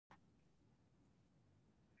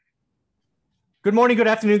Good morning, good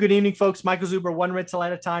afternoon, good evening, folks. Michael Zuber, one rental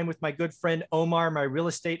at a time with my good friend Omar, my real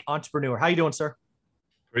estate entrepreneur. How you doing, sir?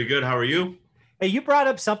 Pretty good. How are you? Hey, you brought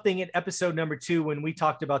up something in episode number 2 when we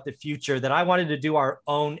talked about the future that I wanted to do our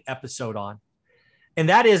own episode on. And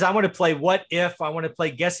that is, I want to play what if, I want to play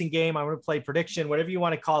guessing game, I want to play prediction, whatever you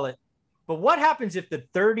want to call it. But what happens if the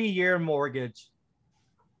 30-year mortgage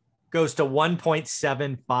goes to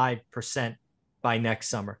 1.75% by next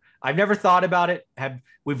summer? I've never thought about it.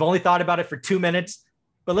 We've only thought about it for 2 minutes,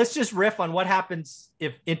 but let's just riff on what happens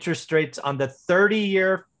if interest rates on the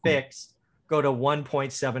 30-year fix go to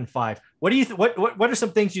 1.75. What do you what are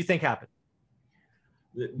some things you think happen?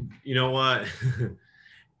 You know what?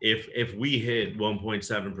 if we hit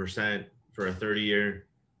 1.7% for a 30-year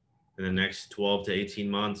in the next 12 to 18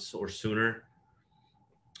 months or sooner,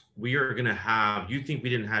 we are going to have, you think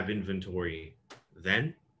we didn't have inventory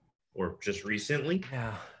then or just recently?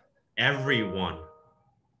 Yeah. Everyone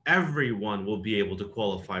will be able to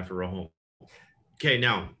qualify for a home. Okay,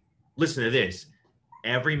 now listen to this.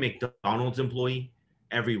 Every McDonald's employee,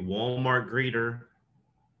 every Walmart greeter,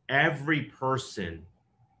 every person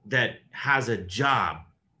that has a job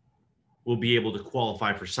will be able to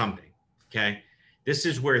qualify for something. Okay. This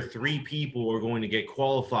is where 3 people are going to get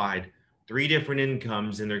qualified, 3 different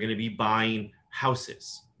incomes, and they're going to be buying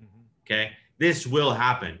houses. Okay. This will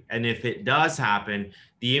happen. And if it does happen,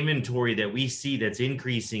 the inventory that we see that's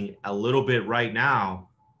increasing a little bit right now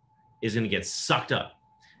is going to get sucked up.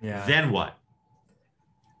 Yeah. Then what?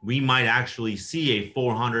 We might actually see a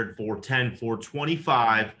 400, 410,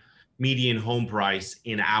 425 median home price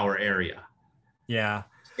in our area. Yeah.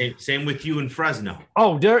 Same with you in Fresno.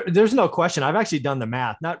 Oh, there's no question. I've actually done the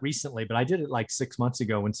math, not recently, but I did it like 6 months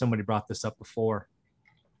ago when somebody brought this up before.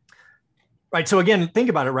 Right. So again, think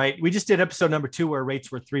about it, right? We just did episode number 2 where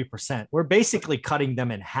rates were 3%. We're basically cutting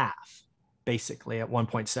them in half, basically at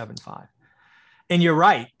 1.75. And you're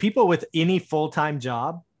right. People with any full-time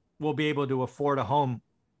job will be able to afford a home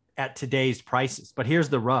at today's prices. But here's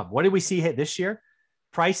the rub. What did we see hit this year?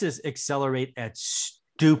 Prices accelerate at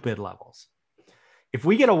stupid levels. If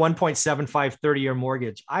we get a 1.75 30-year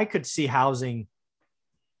mortgage, I could see housing.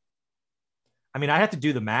 I mean, I have to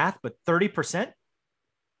do the math, but 30%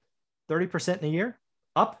 in a year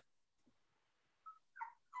up.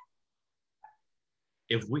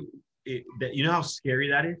 You know how scary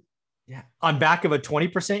that is? Yeah. On back of a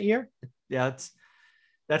 20% year. Yeah.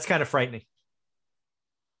 That's kind of frightening.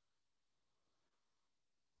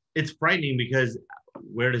 It's frightening because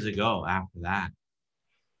where does it go after that?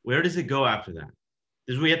 Where does it go after that?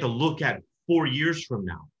 This is we have to look at 4 years from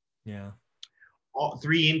now. Yeah. All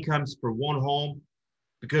 3 incomes for one home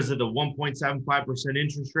because of the 1.75%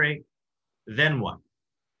 interest rate. Then what?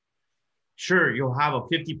 Sure, you'll have a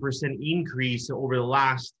 50% increase over the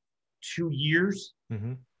last 2 years.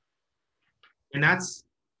 Mm-hmm. And that's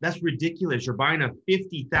ridiculous. You're buying a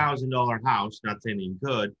 $50,000 house, not saying you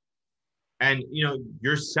could, and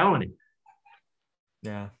you're selling it.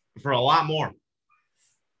 Yeah. For a lot more.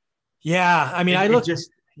 Yeah. I mean, it's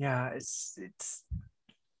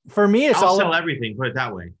for me, I'll sell everything, put it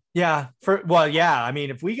that way. Yeah. I mean,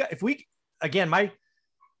 if we again,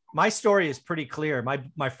 my story is pretty clear.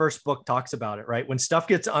 My first book talks about it, right? When stuff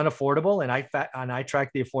gets unaffordable, and I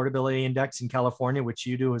track the affordability index in California, which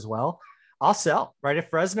you do as well, I'll sell, right? If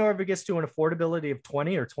Fresno ever gets to an affordability of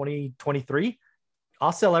 20 or 23,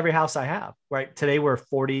 I'll sell every house I have, right? Today we're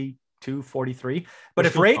 42, 43. But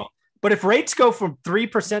if rates go from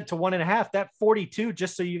 3% to 1.5%, that 42,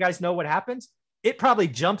 just so you guys know what happens, it probably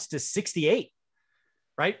jumps to 68,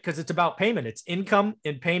 right? Because it's about payment. It's income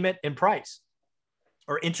and payment and price,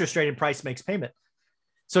 or interest rate and price makes payment.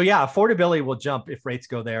 So yeah, affordability will jump if rates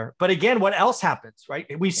go there. But again, what else happens, right?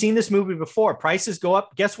 We've seen this movie before. Prices go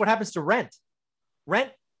up. Guess what happens to rent?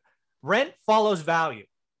 Rent follows value,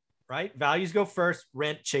 right? Values go first,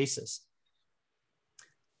 rent chases.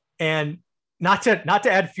 And not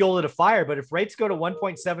to add fuel to the fire, but if rates go to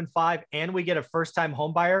 1.75 and we get a first-time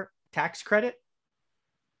home buyer tax credit,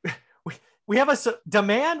 we have a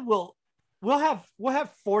demand. We'll have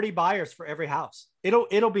 40 buyers for every house.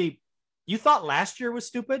 It'll be. You thought last year was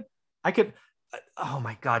stupid? Oh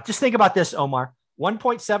my God. Just think about this, Omar.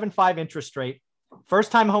 1.75 interest rate,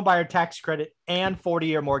 first-time home buyer tax credit, and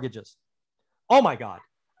 40-year mortgages. Oh my God.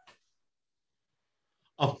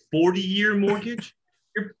 A 40-year mortgage?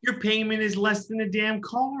 Your payment is less than a damn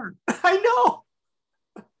car. I know.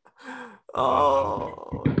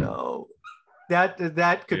 Oh no.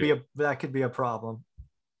 That could be a problem.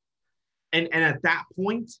 And at that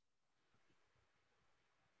point,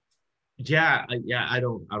 yeah, I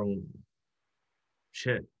don't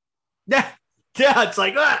shit. Yeah, it's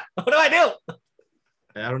like, what do I do?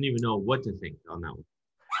 I don't even know what to think on that one.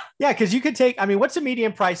 Yeah, because you could take, I mean, what's the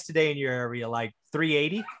median price today in your area? Like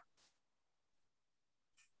 380?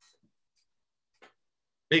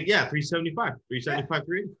 Yeah, 375, 375,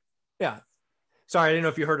 380. Yeah. Sorry, I didn't know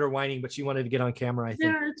if you heard her whining, but she wanted to get on camera, I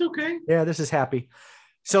think. Yeah, it's okay. Yeah, this is happy.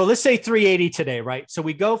 So let's say 380 today, right? So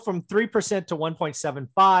we go from 3% to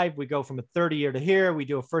 1.75. We go from a 30-year to here. We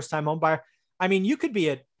do a first-time home buyer. I mean, you could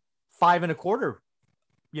be at 5.25.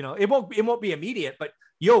 You know, it won't be immediate, but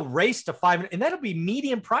you'll race to 5, and that'll be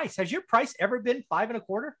median price. Has your price ever been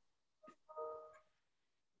 5.25?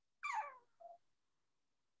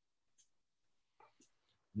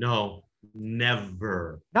 No,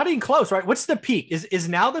 never. Not even close, right? What's the peak? Is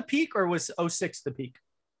now the peak, or was 06 the peak?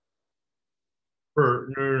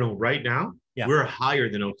 No. Right now, yeah, we're higher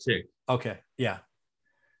than 06. Okay, yeah.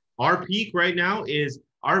 Our peak right now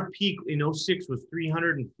our peak in 06 was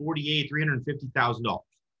 $350,000.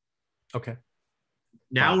 Okay.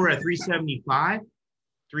 Now we're at 375,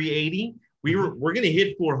 380. We're gonna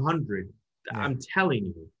hit 400. Yeah. I'm telling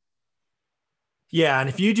you. Yeah, and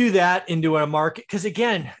if you do that into a market, because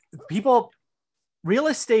again, real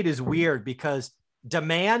estate is weird because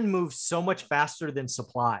demand moves so much faster than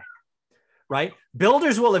supply. Right?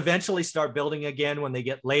 Builders will eventually start building again when they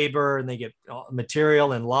get labor and they get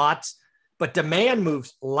material and lots, but demand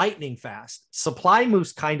moves lightning fast. Supply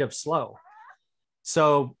moves kind of slow.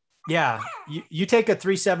 So yeah, you take a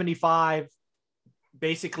 375,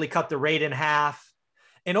 basically cut the rate in half.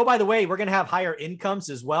 And oh, by the way, we're going to have higher incomes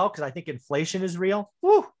as well, because I think inflation is real.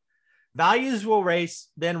 Woo! Values will race,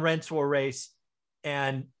 then rents will race.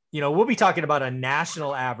 And, we'll be talking about a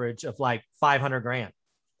national average of like 500 grand.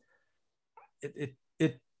 It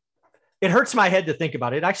hurts my head to think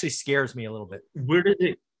about it. It actually scares me a little bit. Where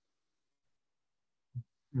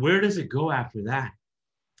does it go after that?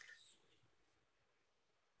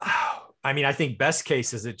 I mean, I think best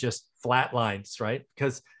case is it just flatlines, right?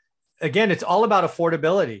 Because again, it's all about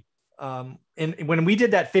affordability. And when we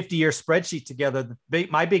did that 50-year spreadsheet together,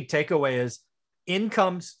 my big takeaway is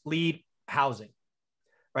incomes lead housing,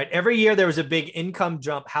 right? Every year there was a big income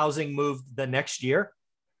jump. Housing moved the next year.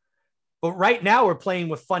 But right now we're playing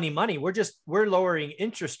with funny money. We're lowering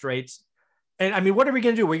interest rates. And I mean, what are we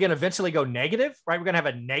going to do? We're going to eventually go negative, right? We're going to have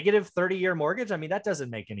a negative 30-year mortgage. I mean, that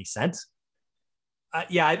doesn't make any sense.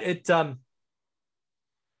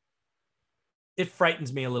 It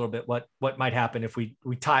frightens me a little bit what might happen if we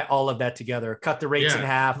tie all of that together, cut the rates in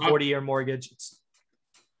half, 40-year mortgage.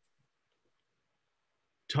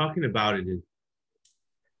 Talking about it is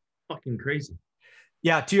fucking crazy.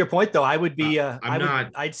 Yeah, to your point though, I would be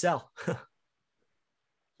I'd sell.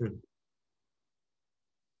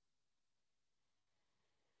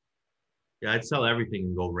 Yeah, I'd sell everything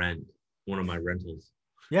and go rent one of my rentals.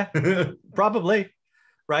 Yeah, probably.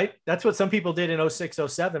 Right? That's what some people did in 06,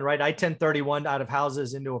 07, right? I 1031 out of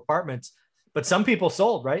houses into apartments, but some people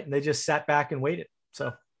sold, right? And they just sat back and waited.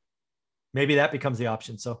 So maybe that becomes the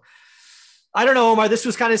option. So I don't know, Omar, this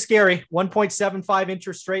was kind of scary. 1.75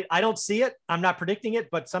 interest rate. I don't see it. I'm not predicting it,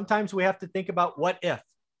 but sometimes we have to think about what if.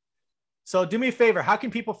 So do me a favor. How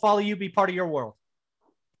can people follow you, be part of your world?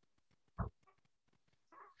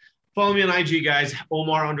 Follow me on IG, guys.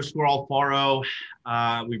 Omar_Alfaro.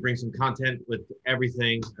 We bring some content with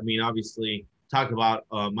everything. I mean, obviously, talk about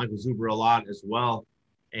Michael Zuber a lot as well.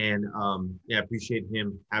 And yeah, appreciate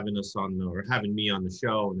him having us on, or having me on the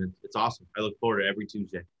show. And it's awesome. I look forward to every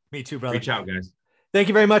Tuesday. Me too, brother. Reach out, guys. Thank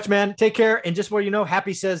you very much, man. Take care. And just where you know,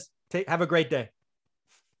 Happy says, have a great day.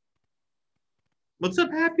 What's up,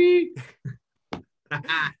 Happy?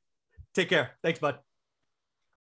 Take care. Thanks, bud.